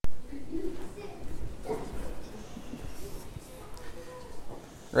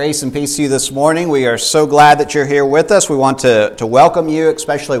Grace and peace to you this morning. We are so glad that you're here with us. We want to welcome you,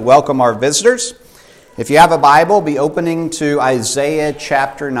 especially welcome our visitors. If you have a Bible, be opening to Isaiah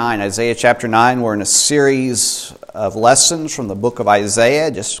chapter 9. Isaiah chapter 9, we're in a series of lessons from the book of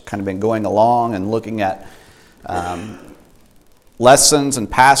Isaiah, just kind of been going along and looking at lessons and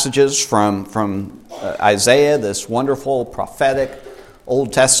passages from Isaiah, this wonderful prophetic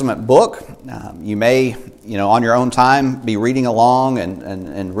Old Testament book. You may, on your own time, be reading along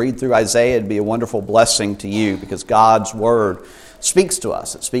and read through Isaiah. It'd be a wonderful blessing to you because God's Word speaks to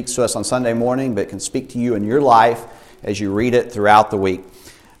us. It speaks to us on Sunday morning, but it can speak to you in your life as you read it throughout the week. I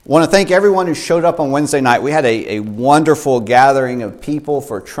want to thank everyone who showed up on Wednesday night. We had a wonderful gathering of people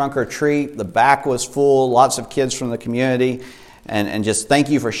for trunk or treat. The back was full, lots of kids from the community. And just thank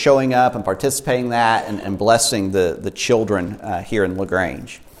you for showing up and participating in that and blessing the children here in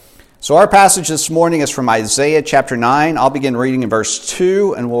LaGrange. So our passage this morning is from Isaiah chapter 9. I'll begin reading in verse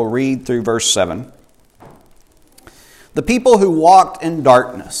 2 and we'll read through verse 7. The people who walked in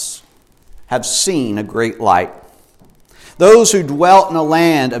darkness have seen a great light. Those who dwelt in a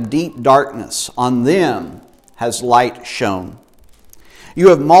land of deep darkness, on them has light shone. You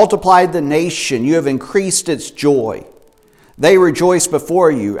have multiplied the nation, you have increased its joy. They rejoice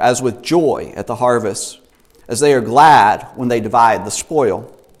before you as with joy at the harvest, as they are glad when they divide the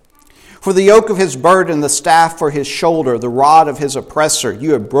spoil. For the yoke of his burden, the staff for his shoulder, the rod of his oppressor,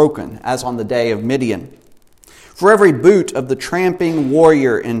 you have broken, as on the day of Midian. For every boot of the tramping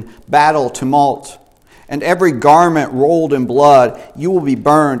warrior in battle tumult, and every garment rolled in blood, you will be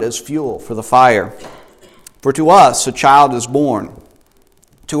burned as fuel for the fire. For to us a child is born,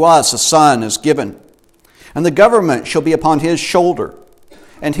 to us a son is given, and the government shall be upon his shoulder,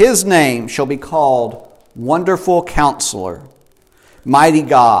 and his name shall be called Wonderful Counselor, Mighty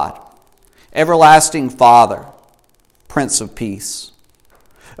God, Everlasting Father, Prince of Peace.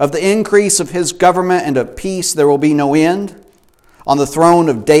 Of the increase of his government and of peace there will be no end, on the throne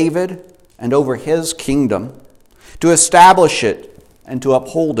of David and over his kingdom, to establish it and to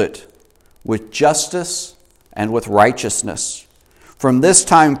uphold it with justice and with righteousness, from this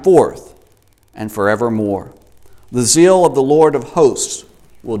time forth and forevermore. The zeal of the Lord of hosts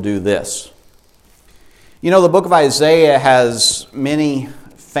will do this. The book of Isaiah has many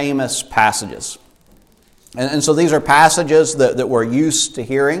famous passages. And so these are passages that we're used to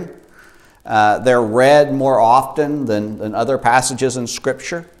hearing. They're read more often than other passages in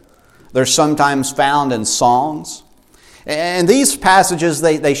Scripture. They're sometimes found in songs. And these passages,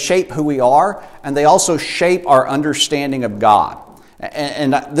 they shape who we are, and they also shape our understanding of God.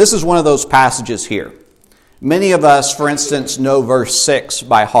 And this is one of those passages here. Many of us, for instance, know verse 6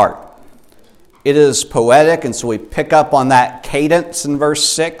 by heart. It is poetic, and so we pick up on that cadence in verse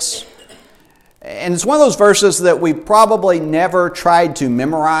 6. And it's one of those verses that we probably never tried to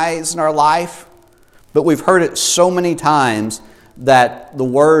memorize in our life, but we've heard it so many times that the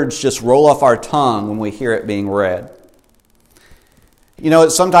words just roll off our tongue when we hear it being read.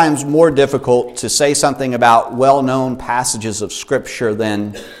 It's sometimes more difficult to say something about well-known passages of Scripture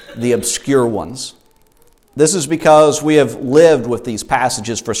than the obscure ones. This is because we have lived with these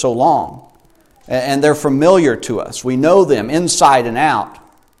passages for so long, and they're familiar to us. We know them inside and out.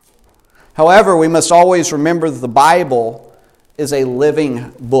 However, we must always remember that the Bible is a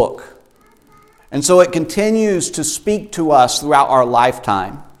living book, and so it continues to speak to us throughout our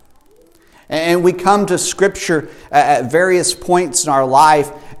lifetime. And we come to Scripture at various points in our life,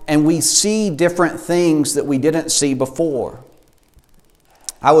 and we see different things that we didn't see before.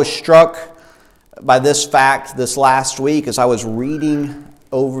 I was struck by this fact this last week as I was reading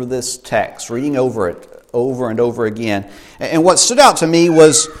over this text, reading over it over and over again. And what stood out to me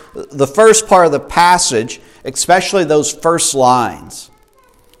was the first part of the passage, especially those first lines.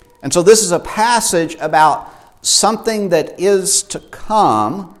 And so this is a passage about something that is to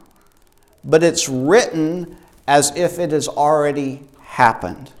come, but it's written as if it has already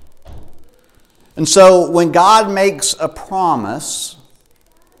happened. And so when God makes a promise,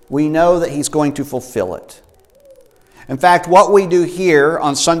 we know that He's going to fulfill it. In fact, what we do here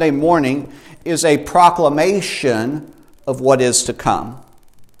on Sunday morning is a proclamation of what is to come.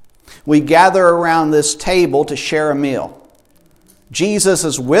 We gather around this table to share a meal. Jesus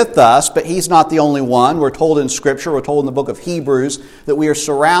is with us, but He's not the only one. We're told in Scripture, we're told in the book of Hebrews, that we are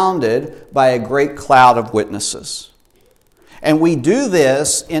surrounded by a great cloud of witnesses. And we do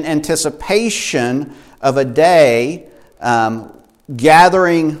this in anticipation of a day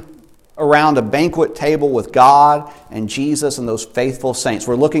gathering around a banquet table with God and Jesus and those faithful saints.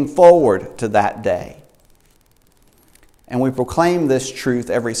 We're looking forward to that day. And we proclaim this truth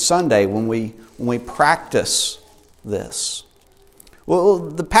every Sunday when we practice this. Well,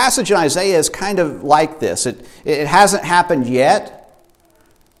 the passage in Isaiah is kind of like this. It hasn't happened yet,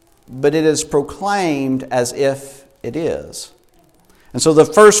 but it is proclaimed as if it is. And so the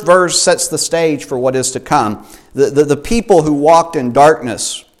first verse sets the stage for what is to come. The people who walked in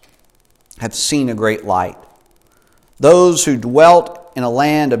darkness have seen a great light. Those who dwelt in a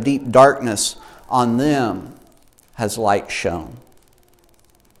land of deep darkness, on them has light shone.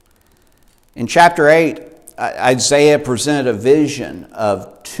 In chapter 8, Isaiah presented a vision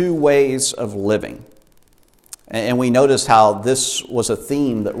of two ways of living. And we notice how this was a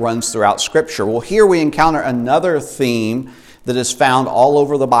theme that runs throughout Scripture. Well, here we encounter another theme that is found all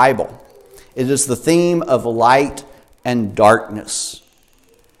over the Bible. It is the theme of light and darkness.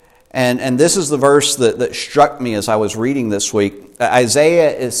 And this is the verse that struck me as I was reading this week.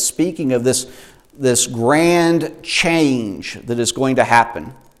 Isaiah is speaking of this grand change that is going to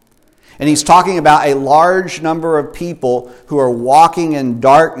happen. And he's talking about a large number of people who are walking in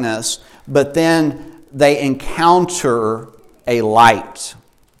darkness, but then they encounter a light.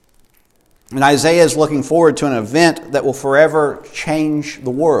 And Isaiah is looking forward to an event that will forever change the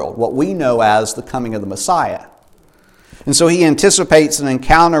world, what we know as the coming of the Messiah. And so he anticipates an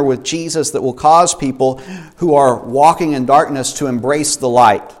encounter with Jesus that will cause people who are walking in darkness to embrace the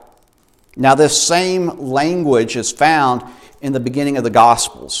light. Now, this same language is found in the beginning of the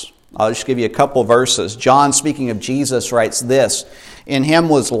Gospels. I'll just give you a couple verses. John, speaking of Jesus, writes this: "In him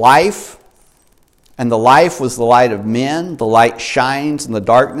was life, and the life was the light of men. The light shines in the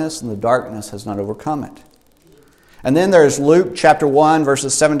darkness, and the darkness has not overcome it." And then there's Luke chapter 1,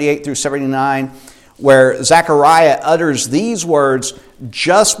 verses 78 through 79, where Zechariah utters these words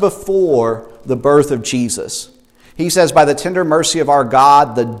just before the birth of Jesus. He says, "By the tender mercy of our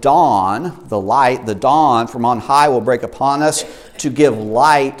God, the dawn," the light, the dawn from on high will break upon us to give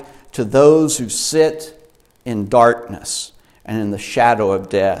light to those who sit in darkness and in the shadow of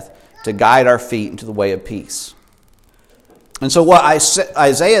death, to guide our feet into the way of peace. And so what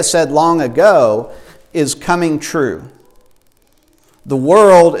Isaiah said long ago is coming true. The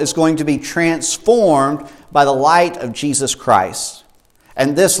world is going to be transformed by the light of Jesus Christ.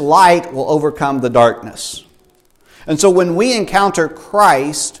 And this light will overcome the darkness. And so when we encounter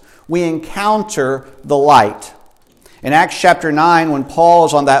Christ, we encounter the light. In Acts chapter 9, when Paul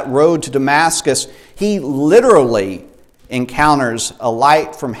is on that road to Damascus, he literally encounters a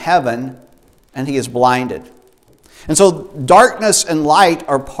light from heaven and he is blinded. And so darkness and light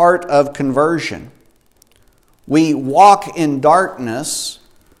are part of conversion. We walk in darkness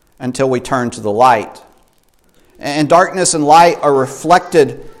until we turn to the light. And darkness and light are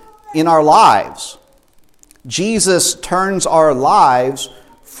reflected in our lives. Jesus turns our lives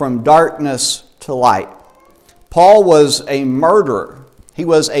from darkness to light. Paul was a murderer. He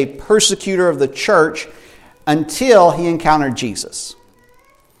was a persecutor of the church until he encountered Jesus.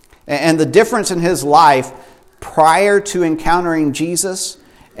 And the difference in his life prior to encountering Jesus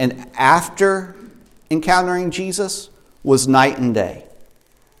and after encountering Jesus was night and day.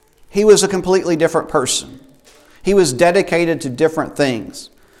 He was a completely different person. He was dedicated to different things.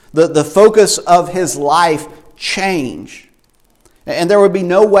 The focus of his life changed. And there would be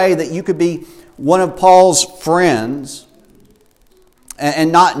no way that you could be one of Paul's friends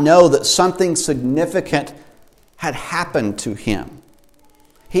and not know that something significant had happened to him.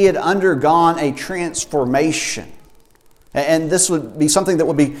 He had undergone a transformation. And this would be something that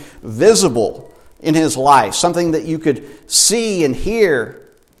would be visible in his life, something that you could see and hear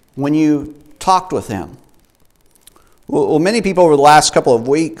when you talked with him. Well, many people over the last couple of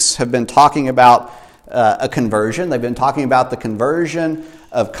weeks have been talking about a conversion. They've been talking about the conversion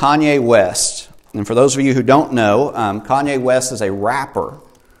of Kanye West. And for those of you who don't know, Kanye West is a rapper.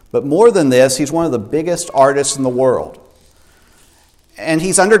 But more than this, he's one of the biggest artists in the world. And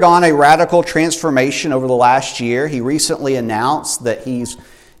he's undergone a radical transformation over the last year. He recently announced that he's,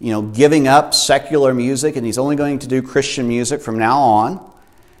 giving up secular music and he's only going to do Christian music from now on.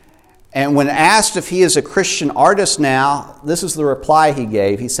 And when asked if he is a Christian artist now, this is the reply he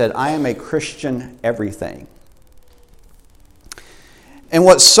gave. He said, "I am a Christian everything." And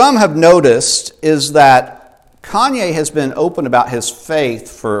what some have noticed is that Kanye has been open about his faith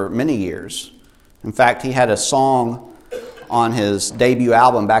for many years. In fact, he had a song on his debut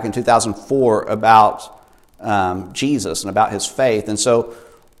album back in 2004 about Jesus and about his faith. And so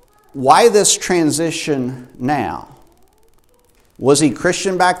why this transition now? Was he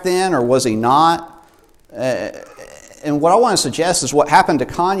Christian back then or was he not? And what I want to suggest is what happened to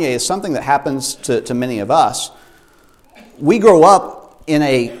Kanye is something that happens to many of us. We grow up in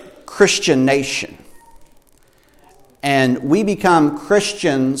a Christian nation. And we become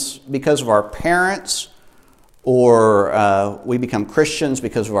Christians because of our parents or we become Christians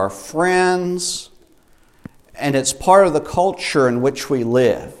because of our friends, and it's part of the culture in which we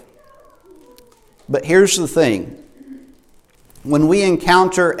live. But here's the thing. When we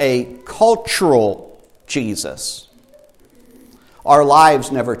encounter a cultural Jesus, our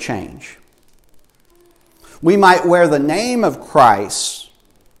lives never change. We might wear the name of Christ,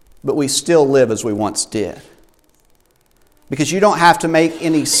 but we still live as we once did. Because you don't have to make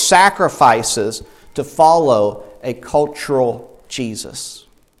any sacrifices to follow a cultural Jesus.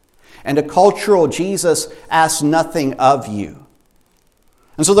 And a cultural Jesus asks nothing of you.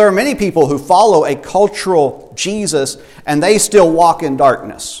 And so there are many people who follow a cultural Jesus and they still walk in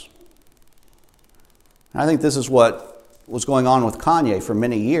darkness. And I think this is what was going on with Kanye for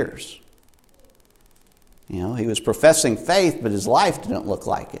many years. He was professing faith, but his life didn't look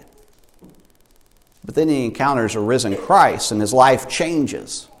like it. But then he encounters a risen Christ and his life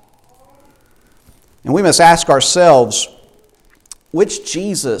changes. And we must ask ourselves, which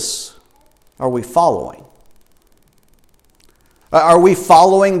Jesus are we following? Are we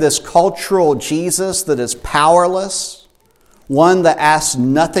following this cultural Jesus that is powerless, one that asks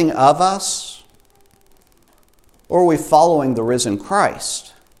nothing of us? Or are we following the risen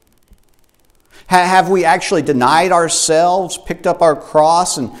Christ? Have we actually denied ourselves, picked up our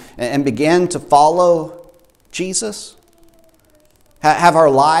cross, and began to follow Jesus? Have our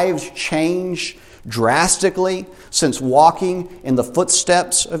lives changed drastically since walking in the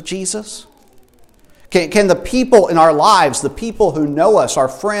footsteps of Jesus? Can the people in our lives, the people who know us, our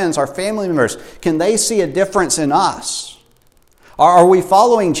friends, our family members, can they see a difference in us? Are we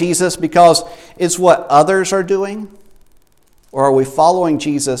following Jesus because it's what others are doing? Or are we following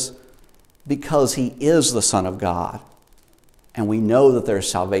Jesus because He is the Son of God and we know that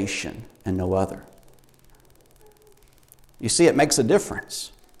there's salvation and no other? You see, it makes a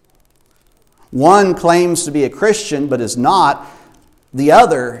difference. One claims to be a Christian but is not. The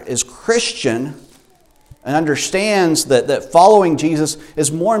other is Christian and understands that following Jesus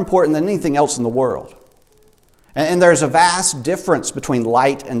is more important than anything else in the world. And there's a vast difference between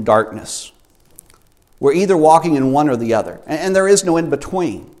light and darkness. We're either walking in one or the other. And there is no in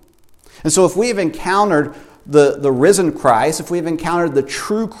between. And so if we have encountered the risen Christ, if we've encountered the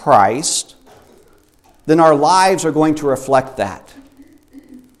true Christ, then our lives are going to reflect that.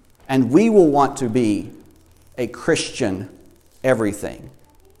 And we will want to be a Christian everything.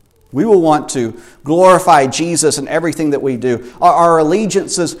 We will want to glorify Jesus in everything that we do. Our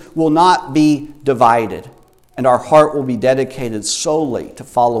allegiances will not be divided, and our heart will be dedicated solely to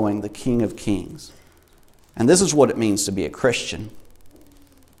following the King of Kings. And this is what it means to be a Christian.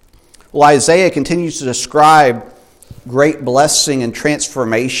 Well, Isaiah continues to describe great blessing and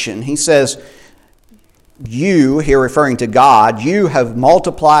transformation. He says, you, here referring to God, you have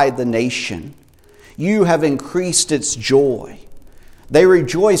multiplied the nation. You have increased its joy. They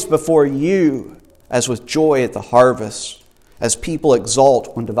rejoice before you as with joy at the harvest, as people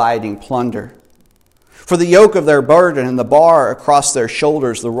exult when dividing plunder. For the yoke of their burden and the bar across their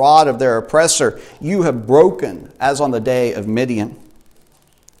shoulders, the rod of their oppressor, you have broken as on the day of Midian.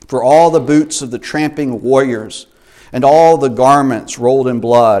 For all the boots of the tramping warriors and all the garments rolled in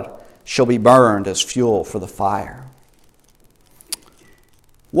blood shall be burned as fuel for the fire.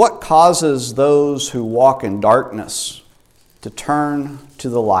 What causes those who walk in darkness to turn to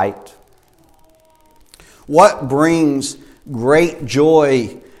the light? What brings great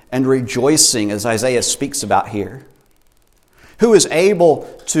joy and rejoicing, as Isaiah speaks about here? Who is able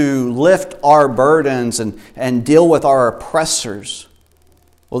to lift our burdens and deal with our oppressors?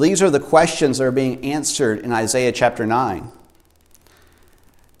 Well, these are the questions that are being answered in Isaiah chapter 9.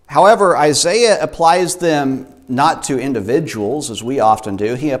 However, Isaiah applies them not to individuals, as we often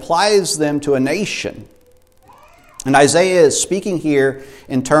do. He applies them to a nation. And Isaiah is speaking here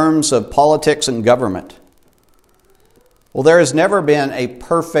in terms of politics and government. Well, there has never been a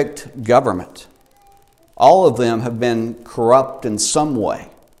perfect government. All of them have been corrupt in some way.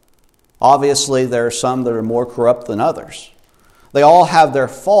 Obviously, there are some that are more corrupt than others. They all have their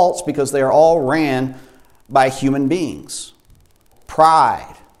faults because they are all ran by human beings.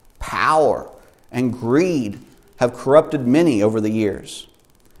 Pride, power, and greed have corrupted many over the years.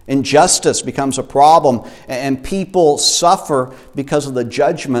 Injustice becomes a problem, and people suffer because of the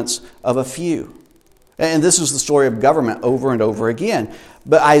judgments of a few. And this is the story of government over and over again.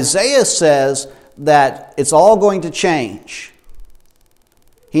 But Isaiah says that it's all going to change.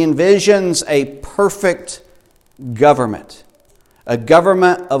 He envisions a perfect government, a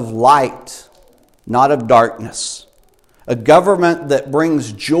government of light, not of darkness, a government that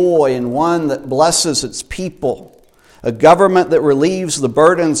brings joy and one that blesses its people, a government that relieves the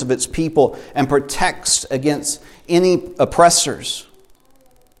burdens of its people and protects against any oppressors.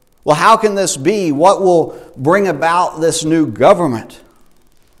 Well, how can this be? What will bring about this new government?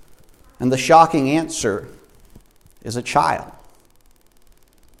 And the shocking answer is a child.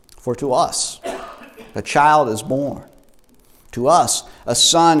 For to us, a child is born. To us, a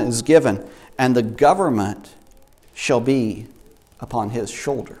son is given, and the government shall be upon his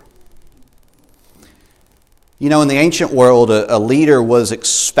shoulder. You know, in the ancient world, a leader was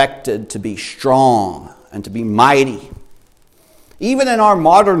expected to be strong and to be mighty. Even in our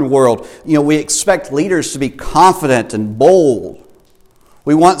modern world, we expect leaders to be confident and bold.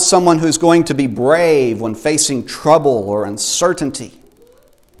 We want someone who's going to be brave when facing trouble or uncertainty.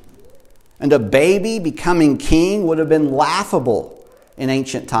 And a baby becoming king would have been laughable in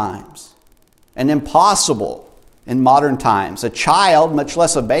ancient times and impossible in modern times. A child, much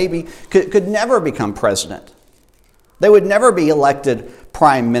less a baby, could never become president. They would never be elected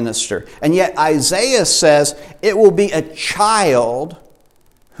prime minister. And yet Isaiah says it will be a child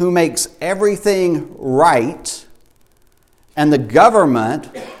who makes everything right, and the government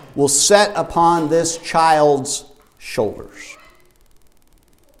will set upon this child's shoulders.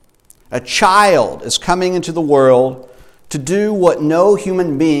 A child is coming into the world to do what no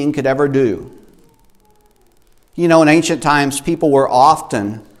human being could ever do. In ancient times, people were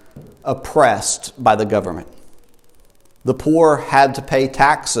often oppressed by the government. The poor had to pay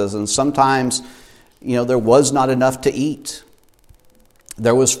taxes, and sometimes, there was not enough to eat.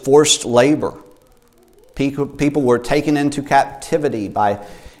 There was forced labor. People were taken into captivity by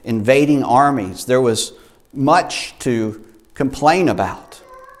invading armies. There was much to complain about.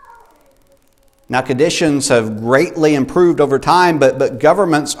 Now, conditions have greatly improved over time, but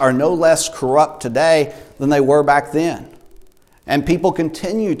governments are no less corrupt today than they were back then. And people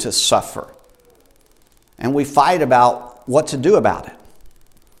continue to suffer. And we fight about what to do about it.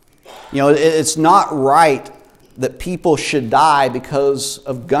 It's not right that people should die because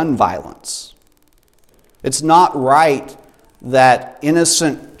of gun violence. It's not right that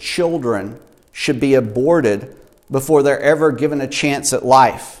innocent children should be aborted before they're ever given a chance at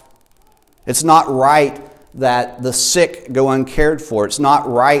life. It's not right that the sick go uncared for. It's not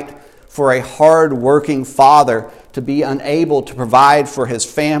right for a hard-working father to be unable to provide for his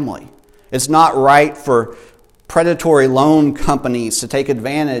family. It's not right for predatory loan companies to take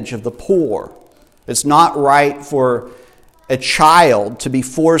advantage of the poor. It's not right for a child to be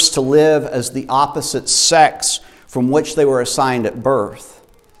forced to live as the opposite sex from which they were assigned at birth.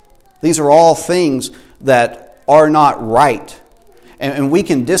 These are all things that are not right. And we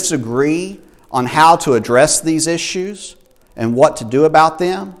can disagree on how to address these issues and what to do about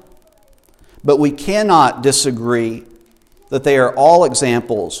them, but we cannot disagree that they are all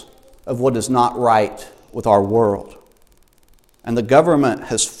examples of what is not right with our world. And the government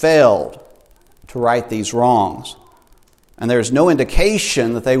has failed to right these wrongs. And there's no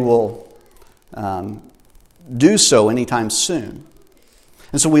indication that they will do so anytime soon.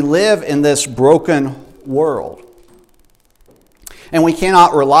 And so we live in this broken world. And we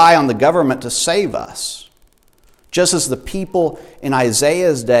cannot rely on the government to save us. Just as the people in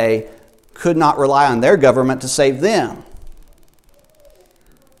Isaiah's day could not rely on their government to save them.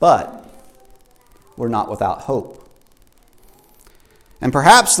 But we're not without hope. And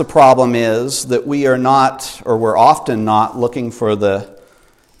perhaps the problem is that we're often looking for the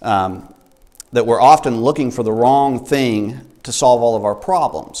wrong thing to solve all of our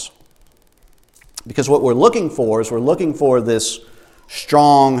problems. Because what we're looking for this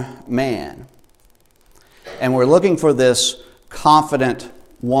strong man. And we're looking for this confident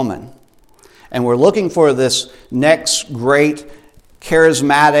woman. And we're looking for this next great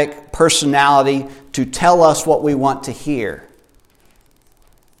charismatic personality to tell us what we want to hear.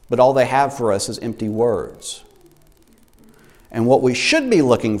 But all they have for us is empty words. And what we should be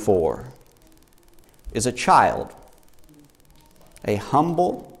looking for is a child. A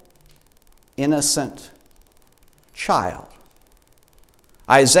humble, innocent child.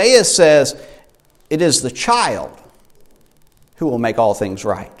 Isaiah says it is the child who will make all things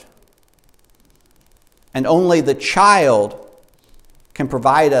right. And only the child can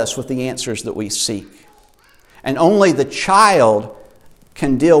provide us with the answers that we seek. And only the child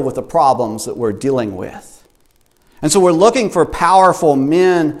can deal with the problems that we're dealing with. And so we're looking for powerful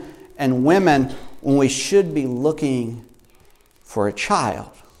men and women when we should be looking for a child.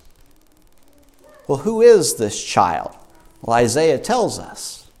 Well, who is this child? Well, Isaiah tells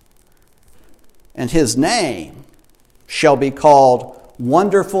us. And his name shall be called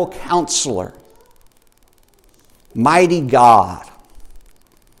Wonderful Counselor, Mighty God,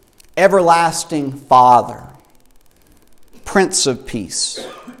 Everlasting Father, Prince of Peace,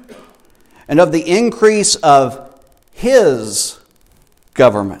 and of the increase of His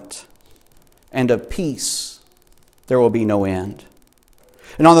government and of peace there will be no end.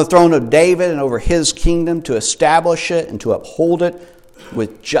 And on the throne of David and over His kingdom, to establish it and to uphold it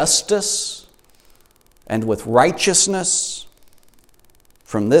with justice and with righteousness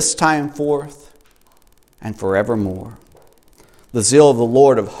from this time forth and forevermore. The zeal of the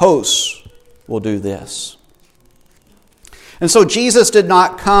Lord of hosts will do this. And so Jesus did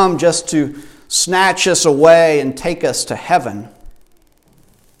not come just to snatch us away and take us to heaven.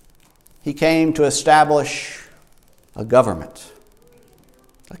 He came to establish a government,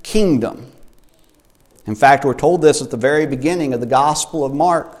 a kingdom. In fact, we're told this at the very beginning of the Gospel of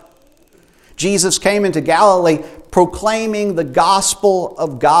Mark. Jesus came into Galilee proclaiming the gospel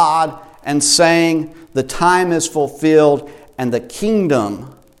of God and saying, "The time is fulfilled and the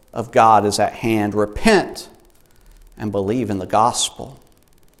kingdom of God is at hand. Repent and believe in the gospel."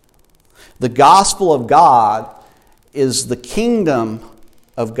 The gospel of God is the kingdom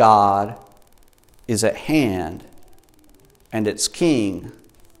of God is at hand, and its king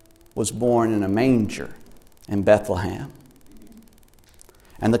was born in a manger in Bethlehem.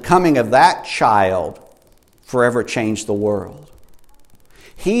 And the coming of that child forever changed the world.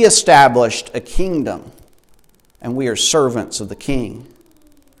 He established a kingdom, and we are servants of the King.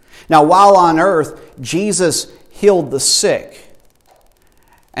 Now, while on earth, Jesus healed the sick,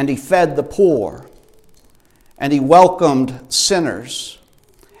 and He fed the poor, and He welcomed sinners,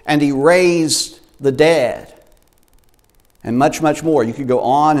 and He raised the dead, and much, much more. You could go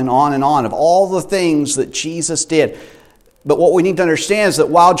on and on and on of all the things that Jesus did. But what we need to understand is that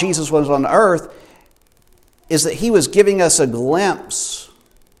while Jesus was on earth, is that He was giving us a glimpse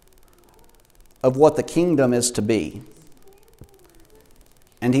of what the kingdom is to be.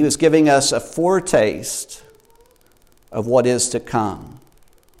 And He was giving us a foretaste of what is to come.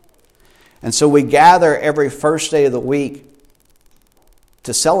 And so we gather every first day of the week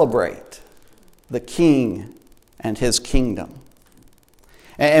to celebrate the King and His kingdom.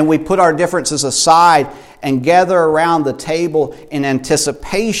 And we put our differences aside and gather around the table in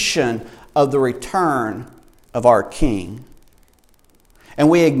anticipation of the return of our King. And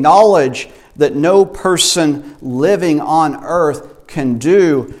we acknowledge that no person living on earth can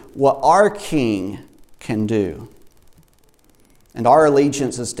do what our King can do. And our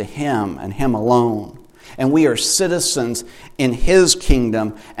allegiance is to Him and Him alone. And we are citizens in His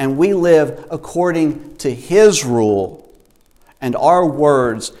kingdom, and we live according to His rule, and our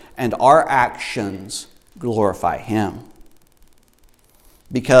words and our actions glorify Him.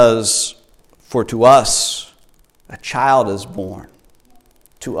 Because for to us a child is born,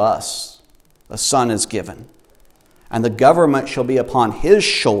 to us a son is given, and the government shall be upon His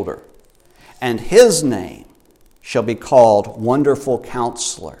shoulder, and His name shall be called Wonderful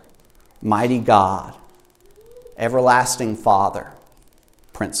Counselor, Mighty God, Everlasting Father,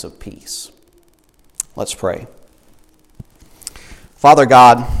 Prince of Peace. Let's pray. Father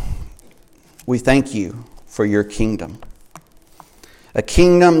God, we thank You for Your kingdom. A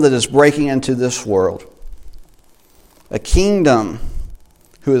kingdom that is breaking into this world. A kingdom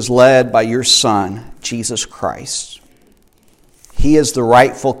who is led by Your Son, Jesus Christ. He is the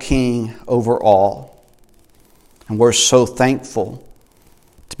rightful King over all. And we're so thankful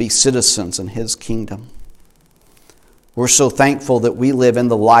to be citizens in His kingdom. We're so thankful that we live in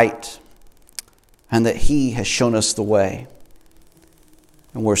the light and that He has shown us the way.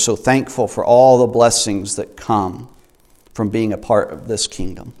 And we're so thankful for all the blessings that come from being a part of this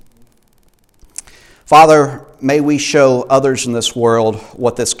kingdom. Father, may we show others in this world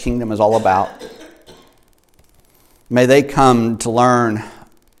what this kingdom is all about. May they come to learn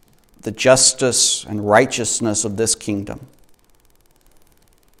the justice and righteousness of this kingdom.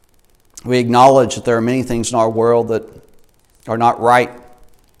 We acknowledge that there are many things in our world that are not right.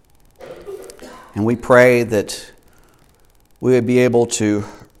 And we pray that we would be able to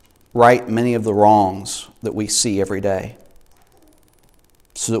right many of the wrongs that we see every day,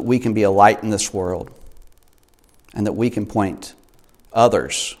 so that we can be a light in this world and that we can point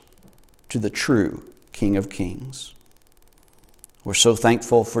others to the true King of Kings. We're so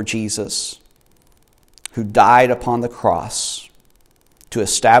thankful for Jesus, who died upon the cross to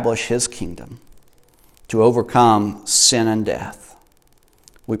establish His kingdom, to overcome sin and death.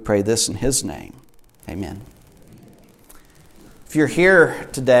 We pray this in His name. Amen. If you're here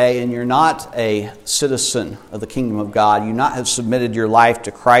today and you're not a citizen of the kingdom of God, you not have submitted your life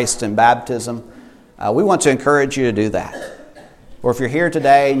to Christ in baptism, we want to encourage you to do that. Or if you're here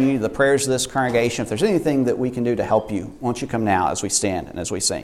today and you need the prayers of this congregation, if there's anything that we can do to help you, won't you come now as we stand and as we sing.